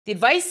The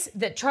advice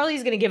that Charli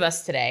is going to give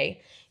us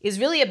today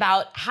is really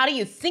about how do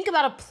you think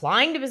about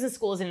applying to business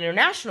school as an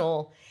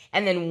international,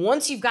 and then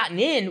once you've gotten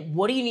in,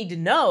 what do you need to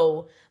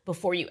know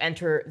before you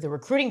enter the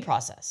recruiting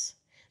process?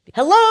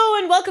 Hello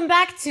and welcome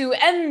back to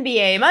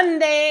MBA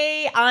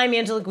Monday. I'm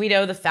Angela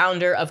Guido, the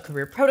founder of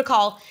Career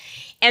Protocol.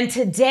 And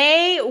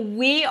today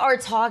we are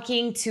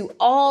talking to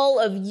all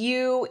of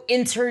you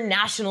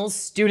international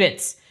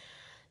students.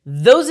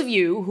 Those of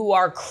you who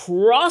are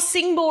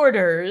crossing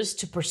borders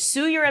to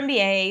pursue your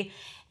MBA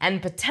and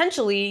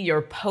potentially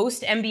your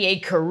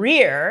post-MBA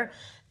career.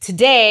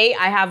 Today,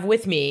 I have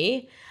with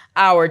me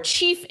our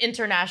Chief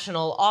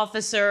International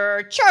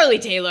Officer,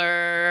 Charli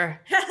Taylor.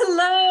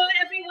 Hello,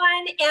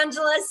 everyone.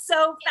 Angela,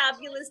 so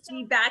fabulous to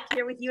be back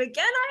here with you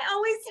again. I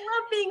always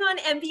love being on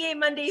MBA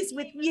Mondays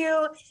with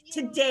you.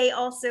 Today,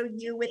 also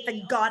you with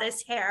the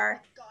goddess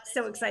hair.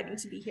 So exciting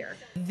to be here.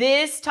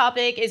 This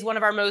topic is one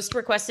of our most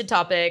requested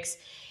topics.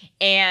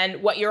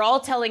 And what you're all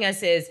telling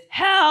us is,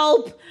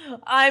 help,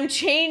 I'm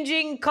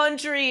changing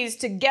countries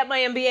to get my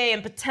MBA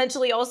and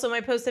potentially also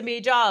my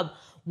post-MBA job.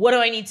 What do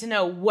I need to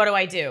know? What do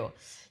I do?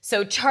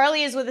 So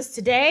Charli is with us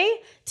today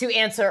to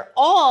answer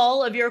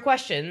all of your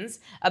questions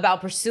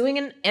about pursuing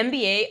an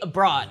MBA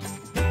abroad.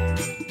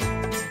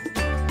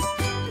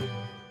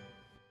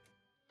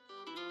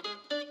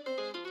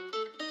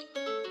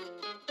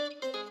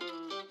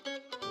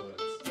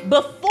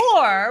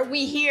 Before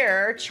we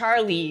hear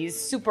Charli's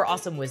super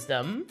awesome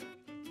wisdom,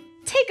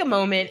 take a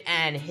moment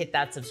and hit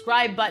that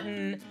subscribe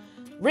button,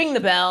 ring the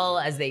bell,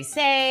 as they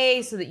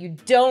say, so that you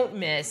don't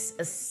miss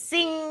a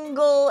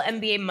single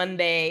MBA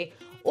Monday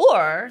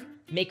or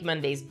make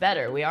Mondays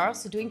better. We are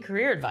also doing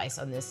career advice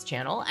on this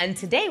channel, and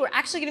today we're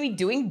actually gonna be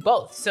doing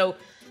both. So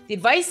the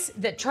advice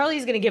that Charli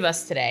is gonna give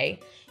us today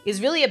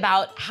is really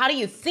about how do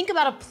you think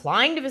about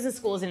applying to business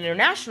school as an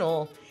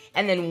international,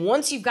 and then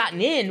once you've gotten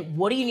in,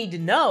 what do you need to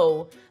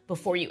know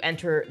before you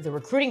enter the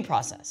recruiting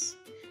process?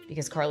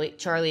 Because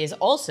Charli is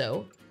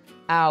also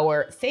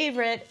our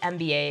favorite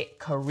MBA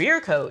career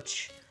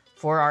coach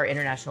for our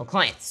international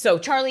clients. So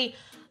Charli,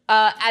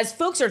 as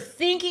folks are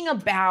thinking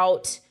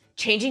about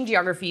changing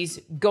geographies,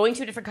 going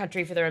to a different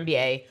country for their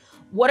MBA,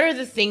 what are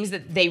the things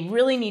that they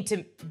really need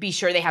to be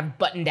sure they have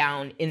buttoned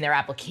down in their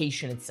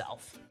application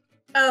itself?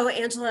 Oh,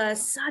 Angela,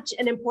 such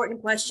an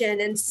important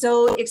question. And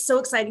so it's so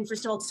exciting,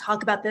 first of all, to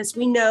talk about this.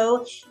 We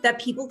know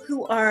that people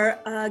who are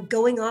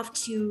going off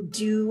to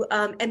do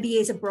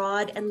MBAs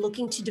abroad and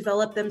looking to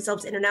develop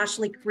themselves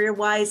internationally,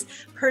 career-wise,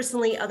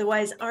 personally,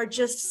 otherwise, are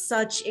just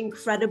such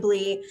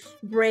incredibly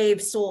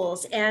brave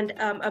souls. And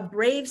a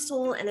brave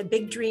soul and a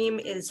big dream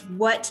is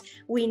what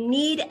we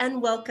need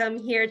and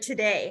welcome here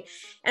today.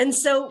 And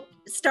so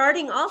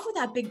starting off with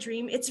that big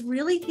dream, it's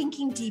really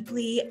thinking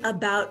deeply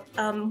about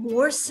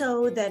more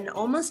so than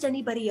almost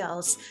anybody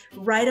else,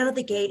 right out of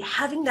the gate,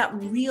 having that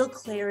real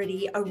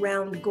clarity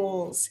around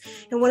goals.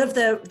 And one of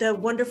the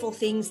wonderful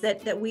things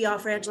that we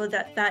offer, Angela,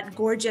 that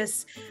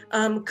gorgeous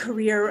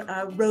career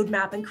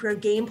roadmap and career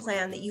game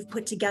plan that you've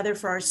put together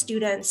for our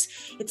students,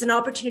 it's an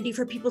opportunity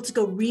for people to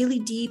go really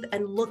deep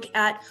and look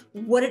at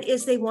what it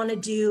is they want to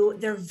do,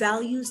 their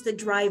values that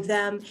drive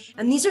them.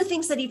 And these are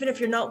things that even if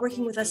you're not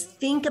working with us,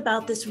 think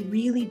about this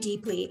really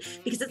deeply,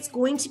 because it's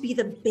going to be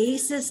the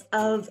basis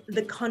of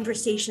the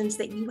conversations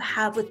that you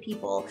have with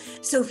people.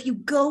 So if you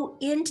go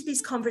into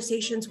these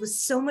conversations with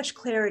so much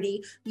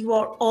clarity, you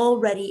are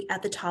already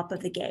at the top of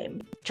the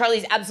game.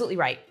 Charli's absolutely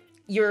right.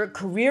 Your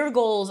career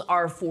goals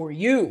are for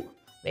you.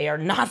 They are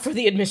not for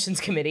the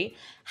admissions committee.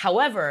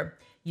 However,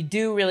 you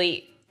do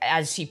really,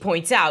 as she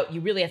points out,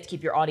 you really have to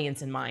keep your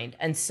audience in mind.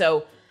 And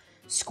so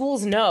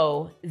schools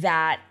know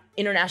that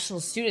international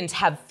students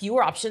have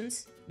fewer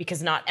options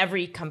because not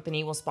every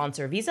company will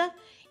sponsor a visa,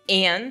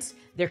 and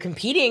they're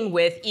competing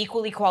with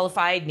equally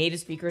qualified native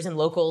speakers and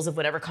locals of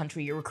whatever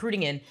country you're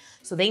recruiting in.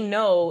 So they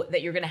know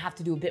that you're gonna have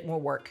to do a bit more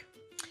work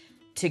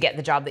to get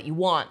the job that you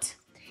want.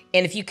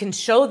 And if you can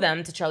show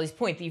them, to Charli's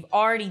point, that you've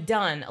already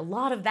done a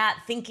lot of that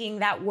thinking,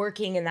 that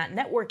working, and that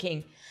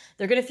networking,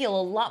 they're gonna feel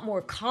a lot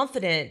more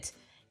confident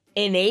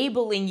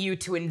enabling you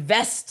to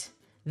invest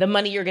the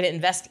money you're gonna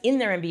invest in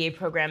their MBA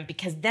program,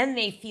 because then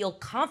they feel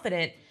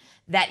confident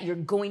that you're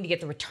going to get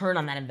the return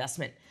on that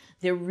investment.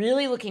 They're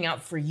really looking out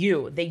for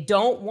you. They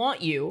don't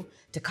want you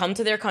to come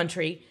to their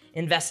country,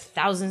 invest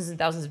thousands and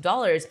thousands of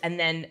dollars, and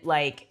then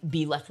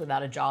be left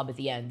without a job at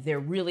the end. They're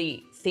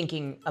really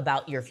thinking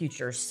about your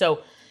future.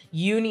 So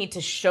you need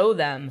to show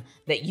them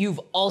that you've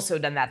also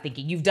done that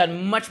thinking. You've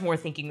done much more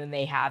thinking than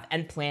they have,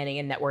 and planning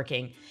and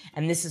networking.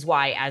 And this is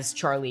why, as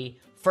Charli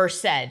first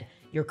said,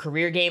 your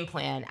career game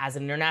plan as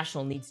an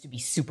international needs to be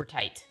super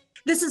tight.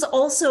 This is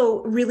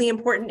also really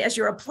important as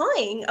you're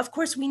applying. Of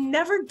course, we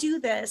never do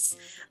this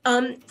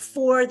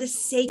for the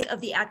sake of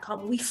the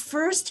AdCom. We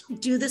first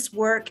do this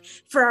work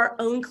for our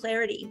own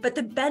clarity. But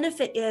the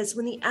benefit is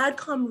when the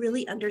AdCom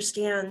really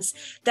understands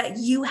that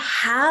you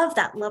have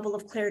that level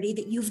of clarity,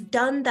 that you've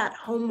done that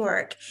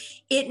homework,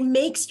 it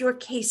makes your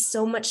case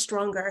so much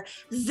stronger.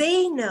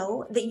 They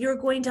know that you're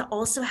going to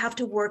also have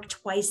to work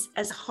twice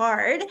as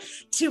hard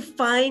to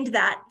find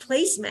that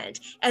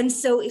placement. And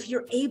so if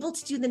you're able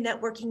to do the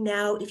networking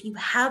now, if you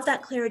have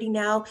that clarity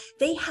now,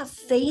 they have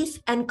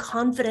faith and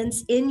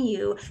confidence in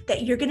you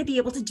that you're going to be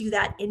able to do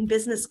that in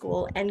business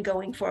school and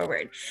going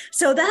forward.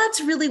 So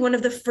that's really one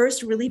of the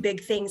first really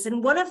big things.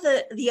 And one of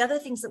the other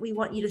things that we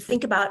want you to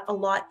think about a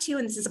lot too,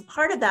 and this is a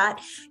part of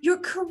that, your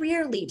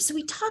career leap. So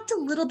we talked a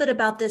little bit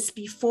about this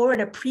before in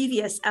a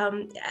previous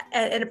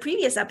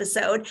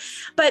episode,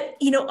 but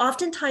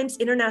oftentimes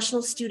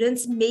international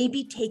students may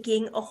be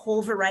taking a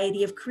whole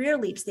variety of career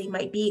leaps. They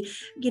might be,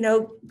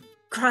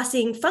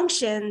 crossing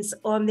functions,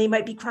 or they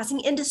might be crossing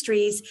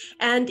industries.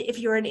 And if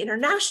you're an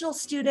international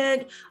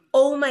student,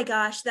 oh my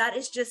gosh, that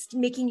is just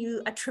making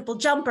you a triple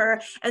jumper.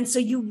 And so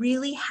you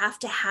really have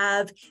to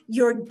have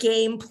your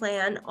game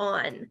plan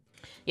on.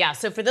 Yeah,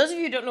 so for those of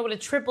you who don't know what a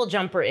triple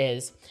jumper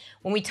is,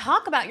 when we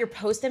talk about your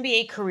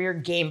post-MBA career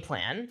game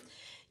plan,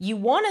 you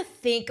want to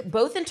think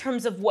both in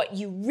terms of what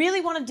you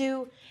really want to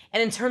do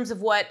and in terms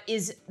of what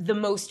is the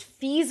most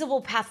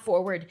feasible path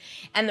forward.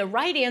 And the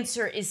right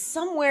answer is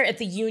somewhere at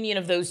the union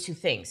of those two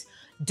things.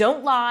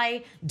 Don't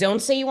lie. Don't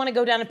say you want to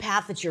go down a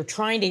path that you're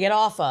trying to get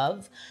off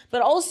of,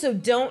 but also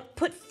don't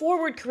put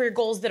forward career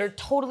goals that are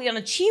totally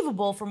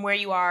unachievable from where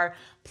you are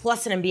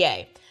plus an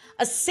MBA.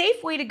 A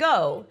safe way to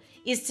go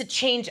is to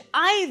change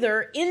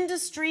either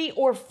industry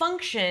or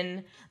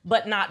function,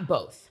 but not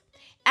both.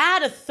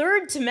 Add a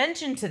third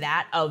dimension to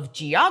that of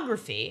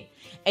geography,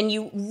 and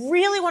you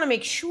really want to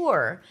make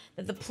sure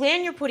that the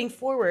plan you're putting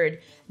forward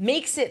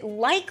makes it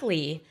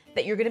likely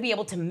that you're going to be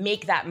able to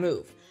make that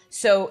move.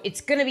 So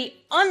it's going to be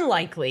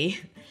unlikely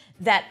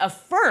that a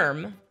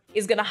firm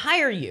is going to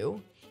hire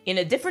you in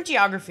a different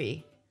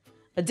geography,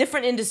 a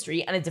different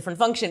industry, and a different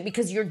function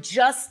because you're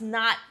just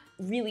not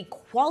really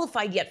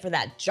qualified yet for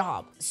that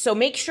job. So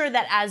make sure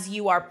that as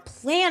you are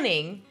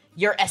planning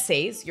your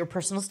essays, your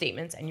personal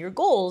statements, and your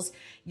goals,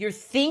 you're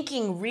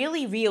thinking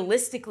really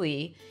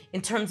realistically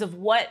in terms of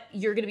what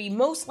you're going to be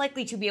most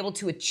likely to be able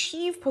to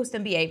achieve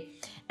post-MBA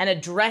and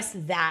address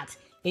that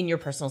in your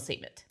personal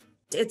statement.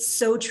 It's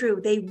so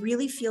true. They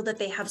really feel that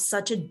they have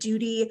such a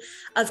duty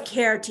of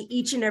care to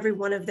each and every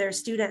one of their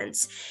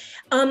students.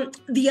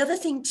 The other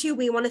thing too,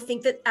 we want to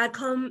think that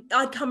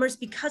AdCommers,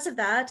 because of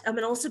that, and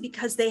also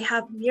because they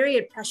have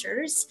myriad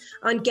pressures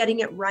on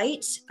getting it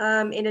right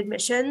in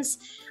admissions,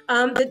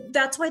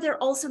 that's why they're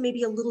also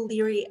maybe a little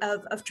leery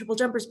of triple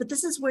jumpers. But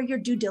this is where your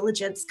due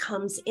diligence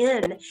comes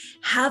in.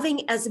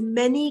 Having as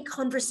many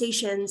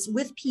conversations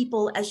with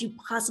people as you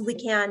possibly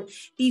can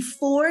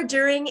before,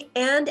 during,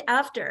 and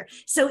after.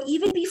 So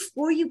even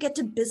before you get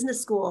to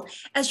business school,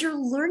 as you're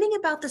learning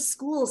about the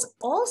schools,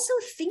 also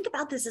think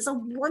about this as a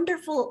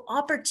wonderful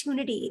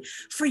opportunity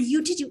for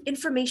you to do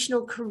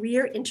informational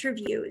career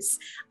interviews.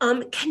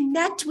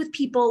 Connect with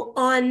people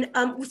on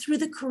through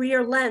the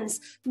career lens,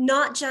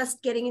 not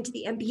just getting into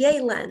the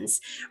MBA lens.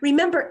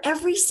 Remember,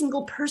 every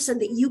single person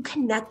that you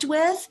connect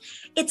with,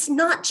 it's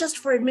not just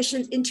for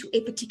admissions into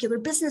a particular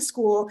business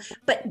school,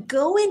 but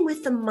go in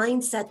with the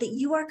mindset that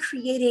you are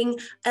creating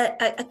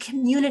a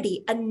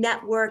community, a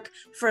network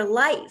for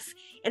life.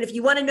 And if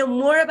you want to know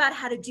more about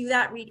how to do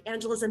that, read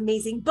Angela's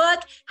amazing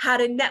book, How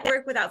to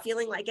Network Without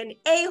Feeling Like an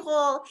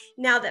A-hole.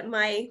 Now that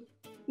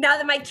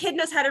my kid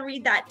knows how to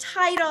read that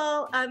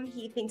title,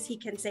 he thinks he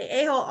can say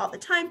a-hole all the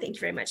time. Thank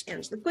you very much,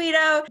 Angela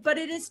Guido. But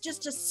it is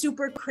just a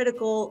super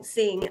critical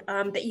thing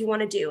that you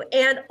want to do.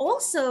 And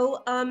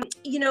also,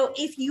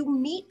 if you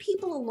meet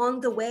people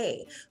along the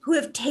way who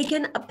have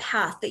taken a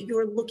path that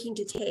you're looking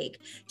to take,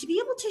 to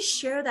be able to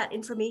share that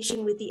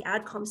information with the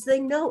AdCom so they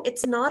know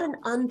it's not an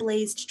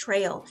unblazed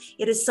trail.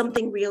 It is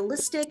something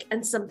realistic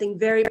and something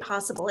very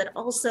possible. It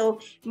also,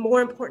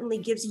 more importantly,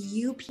 gives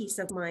you peace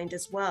of mind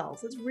as well.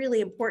 So it's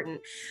really important.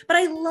 But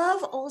I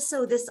love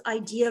also this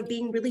idea of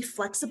being really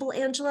flexible,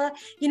 Angela.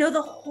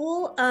 The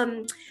whole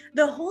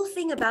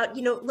thing about,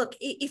 look,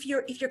 if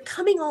you're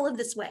coming all of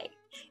this way,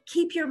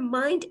 keep your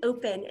mind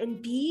open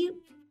and be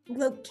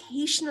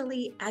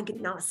locationally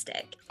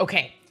agnostic.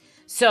 Okay,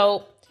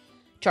 so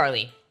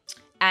Charli,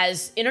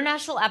 as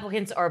international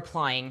applicants are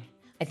applying,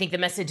 I think the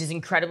message is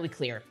incredibly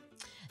clear.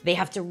 They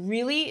have to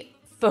really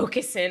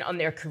focus in on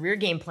their career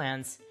game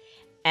plans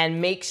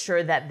and make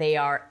sure that they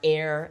are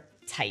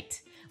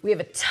airtight. We have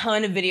a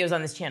ton of videos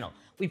on this channel.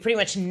 We pretty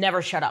much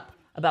never shut up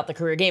about the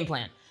career game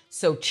plan.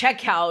 So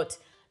check out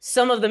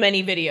some of the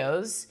many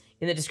videos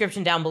in the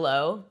description down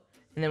below,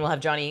 and then we'll have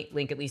Johnny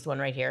link at least one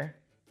right here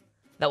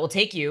that will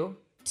take you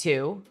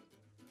to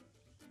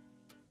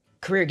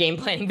career game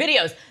planning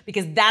videos,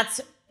 because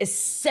that's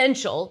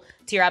essential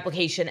to your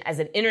application as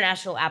an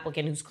international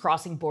applicant who's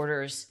crossing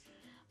borders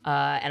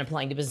and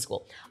applying to business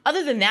school.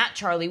 Other than that,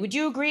 Charli, would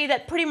you agree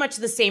that pretty much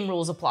the same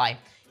rules apply?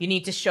 You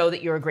need to show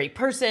that you're a great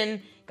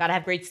person, gotta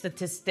have great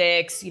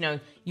statistics,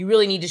 you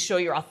really need to show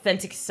your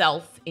authentic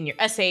self in your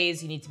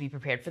essays, you need to be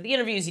prepared for the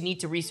interviews, you need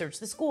to research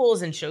the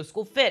schools and show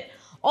school fit.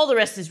 All the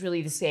rest is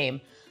really the same.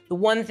 The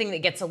one thing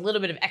that gets a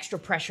little bit of extra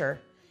pressure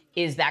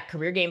is that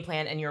career game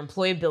plan and your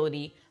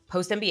employability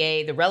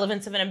post-MBA, the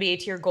relevance of an MBA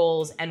to your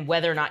goals, and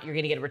whether or not you're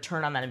gonna get a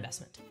return on that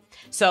investment.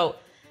 So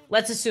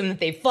let's assume that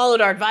they followed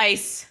our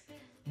advice,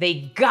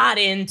 they got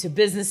into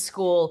business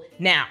school.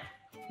 Now,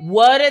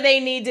 what do they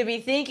need to be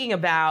thinking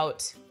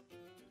about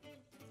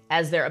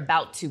as they're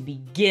about to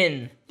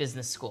begin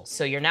business school?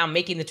 So you're now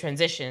making the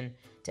transition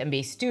to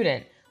MBA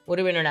student. What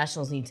do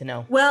internationals need to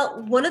know?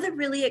 Well, one of the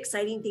really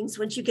exciting things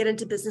once you get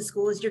into business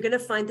school is you're going to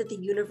find that the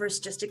universe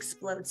just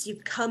explodes.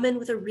 You've come in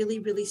with a really,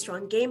 really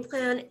strong game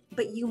plan,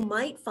 but you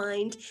might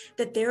find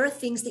that there are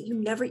things that you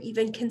never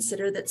even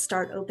consider that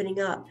start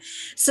opening up.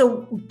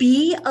 So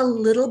be a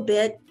little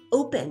bit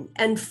open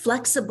and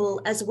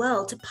flexible as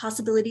well to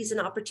possibilities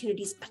and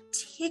opportunities,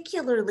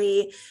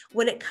 particularly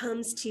when it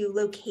comes to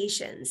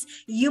locations.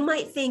 You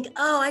might think,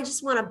 oh, I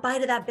just want a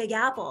bite of that big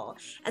apple.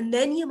 And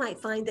then you might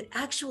find that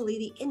actually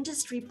the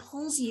industry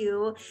pulls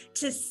you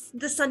to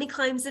the sunny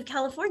climes of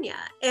California,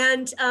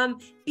 and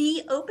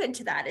be open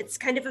to that. It's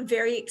kind of a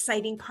very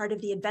exciting part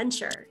of the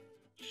adventure.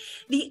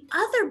 The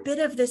other bit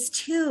of this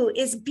too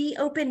is be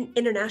open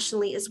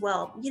internationally as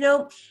well.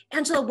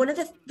 Angela, one of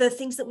the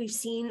things that we've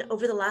seen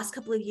over the last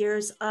couple of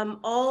years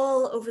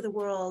all over the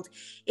world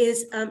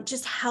is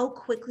just how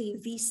quickly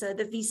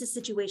the visa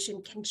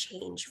situation can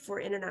change for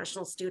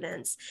international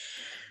students.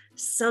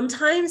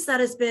 Sometimes that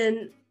has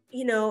been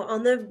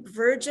on the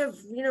verge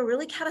of,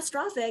 really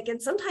catastrophic. And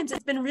sometimes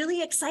it's been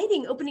really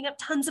exciting, opening up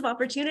tons of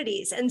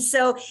opportunities. And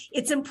so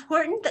it's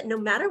important that no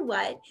matter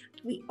what,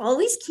 we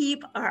always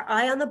keep our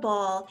eye on the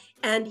ball.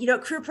 And,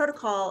 Career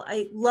Protocol,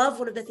 I love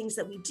one of the things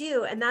that we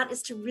do, and that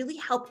is to really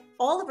help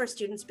all of our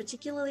students,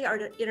 particularly our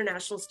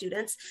international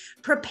students,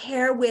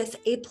 prepare with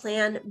a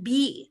plan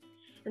B.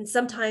 And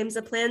sometimes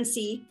a plan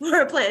C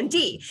or a plan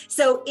D.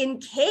 So in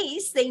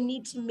case they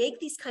need to make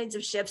these kinds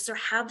of shifts or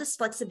have this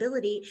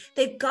flexibility,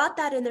 they've got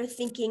that in their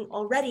thinking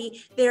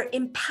already. They're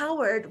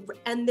empowered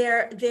and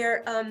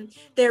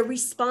they're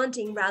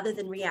responding rather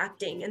than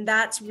reacting. And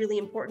that's really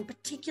important,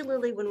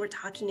 particularly when we're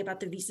talking about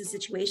the visa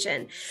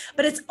situation.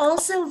 But it's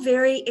also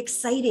very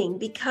exciting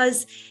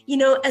because,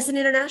 as an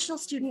international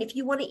student, if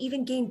you want to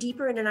even gain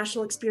deeper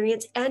international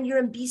experience and you're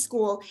in B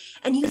school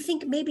and you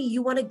think maybe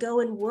you want to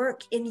go and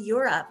work in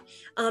Europe,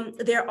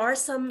 there are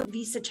some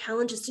visa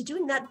challenges to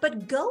doing that,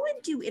 but go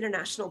and do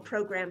international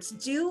programs,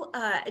 do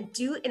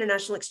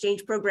international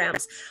exchange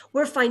programs.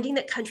 We're finding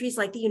that countries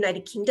like the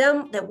United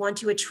Kingdom that want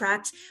to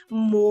attract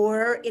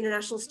more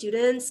international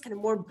students, kind of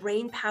more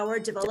brain power,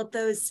 develop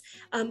those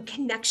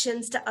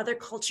connections to other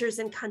cultures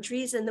and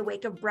countries in the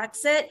wake of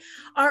Brexit,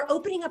 are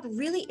opening up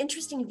really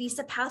interesting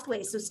visa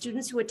pathways. So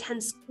students who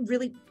attend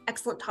really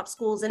excellent top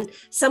schools in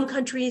some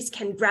countries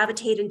can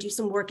gravitate and do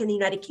some work in the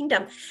United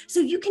Kingdom. So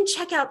you can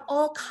check out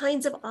all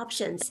kinds of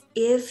options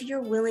if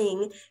you're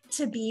willing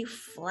to be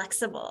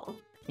flexible.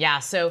 Yeah,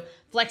 so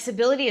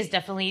flexibility is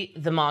definitely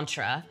the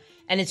mantra,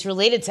 and it's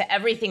related to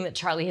everything that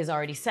Charli has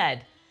already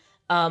said.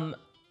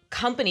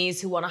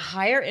 Companies who want to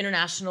hire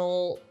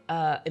international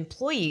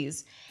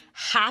employees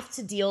have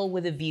to deal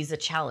with a visa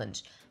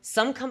challenge.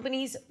 Some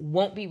companies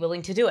won't be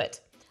willing to do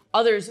it.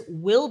 Others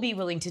will be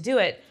willing to do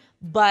it,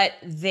 but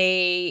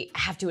they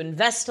have to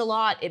invest a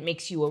lot. It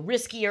makes you a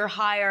riskier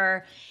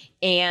hire,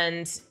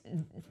 and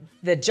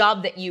the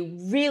job that you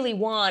really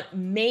want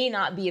may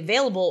not be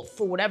available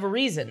for whatever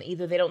reason.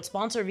 Either they don't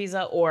sponsor a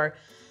visa or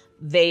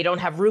they don't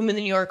have room in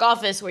the New York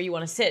office where you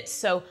want to sit.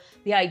 So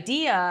the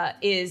idea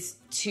is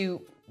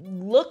to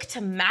look to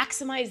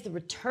maximize the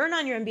return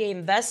on your MBA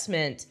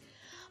investment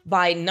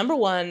by, number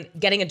one,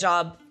 getting a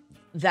job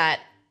that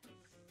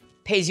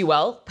pays you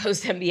well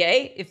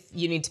post-MBA if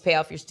you need to pay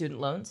off your student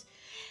loans.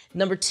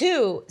 Number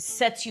two,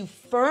 sets you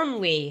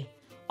firmly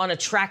on a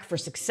track for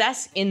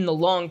success in the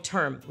long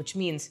term, which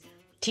means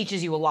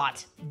teaches you a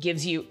lot,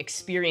 gives you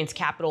experience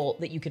capital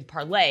that you can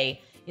parlay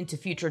into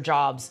future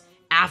jobs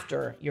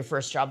after your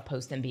first job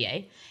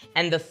post-MBA.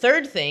 And the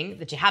third thing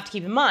that you have to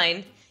keep in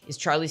mind is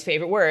Charli's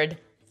favorite word,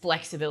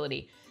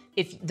 flexibility.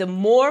 The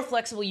more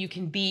flexible you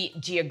can be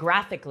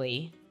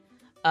geographically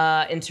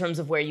in terms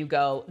of where you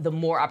go, the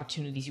more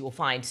opportunities you will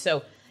find.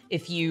 So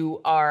if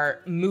you are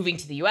moving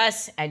to the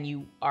US and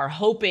you are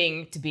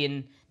hoping to be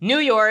in New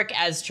York,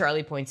 as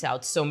Charli points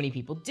out, so many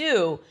people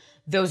do,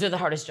 those are the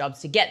hardest jobs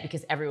to get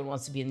because everyone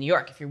wants to be in New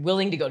York. If you're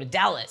willing to go to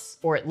Dallas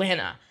or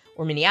Atlanta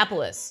or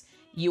Minneapolis,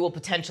 you will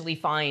potentially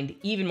find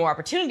even more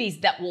opportunities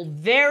that will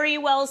very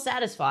well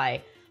satisfy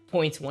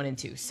points 1 and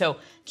 2. So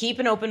keep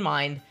an open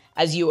mind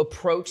as you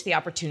approach the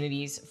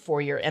opportunities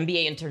for your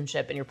MBA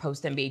internship and your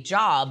post-MBA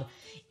job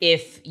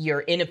if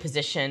you're in a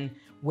position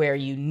where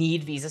you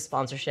need visa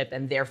sponsorship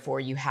and therefore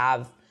you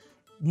have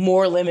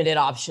more limited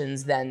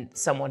options than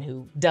someone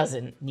who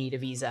doesn't need a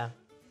visa.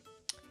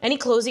 Any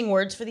closing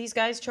words for these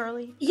guys,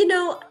 Charli? You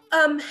know,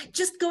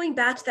 just going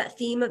back to that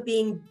theme of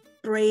being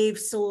brave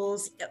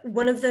souls,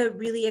 one of the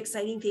really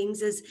exciting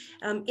things is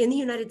in the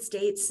United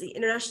States, the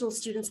international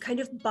students kind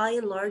of by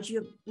and large, you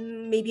have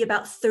maybe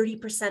about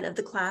 30% of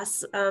the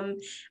class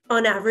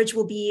on average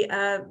will be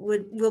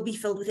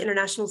filled with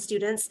international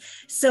students.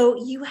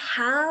 So you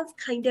have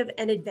kind of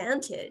an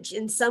advantage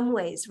in some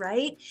ways,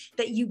 right?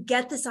 That you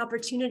get this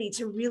opportunity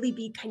to really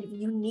be kind of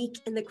unique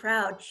in the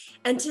crowd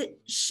and to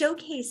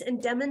showcase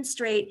and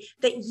demonstrate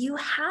that you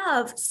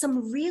have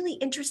some really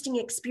interesting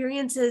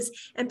experiences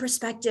and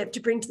perspective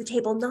to bring to the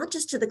table, not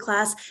just to the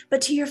class,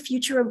 but to your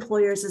future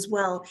employers as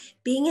well.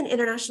 Being an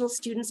international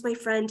student, my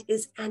friend,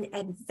 is an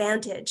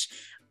advantage.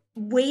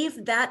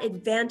 Wave that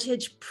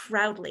advantage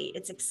proudly.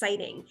 It's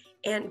exciting.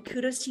 And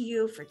kudos to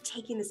you for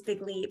taking this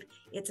big leap.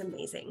 It's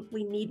amazing.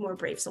 We need more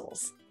brave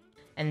souls.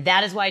 And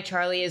that is why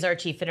Charli is our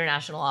Chief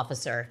International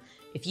Officer.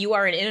 If you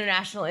are an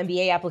international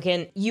MBA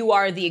applicant, you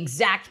are the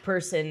exact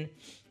person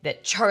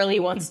that Charli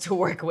wants to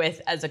work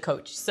with as a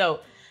coach. So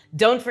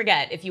don't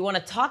forget, if you want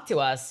to talk to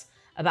us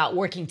about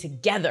working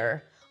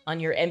together on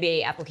your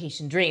MBA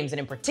application dreams, and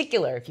in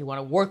particular, if you want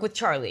to work with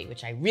Charli,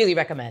 which I really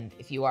recommend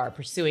if you are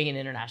pursuing an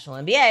international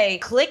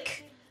MBA,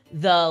 click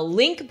the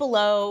link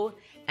below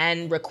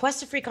and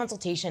request a free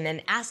consultation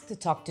and ask to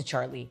talk to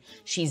Charli.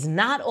 She's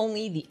not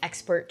only the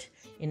expert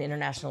in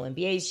international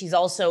MBAs, she's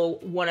also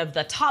one of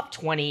the top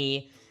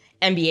 20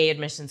 MBA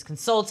admissions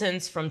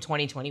consultants from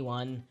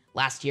 2021,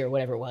 last year,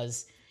 whatever it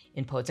was,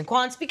 in Poets and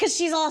Quants, because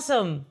she's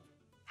awesome.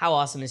 How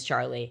awesome is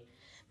Charli?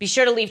 Be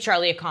sure to leave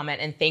Charli a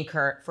comment and thank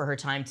her for her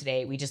time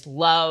today. We just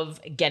love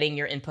getting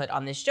your input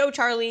on this show,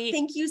 Charli.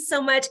 Thank you so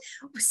much.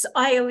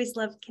 I always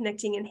love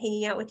connecting and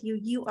hanging out with you.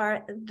 You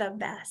are the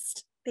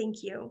best.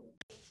 Thank you.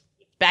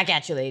 Back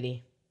at you,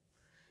 lady.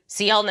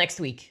 See y'all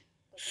next week.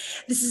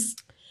 This is...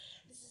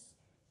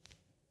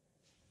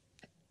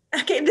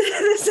 Okay,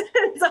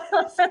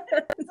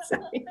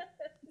 sorry.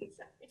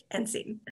 End scene.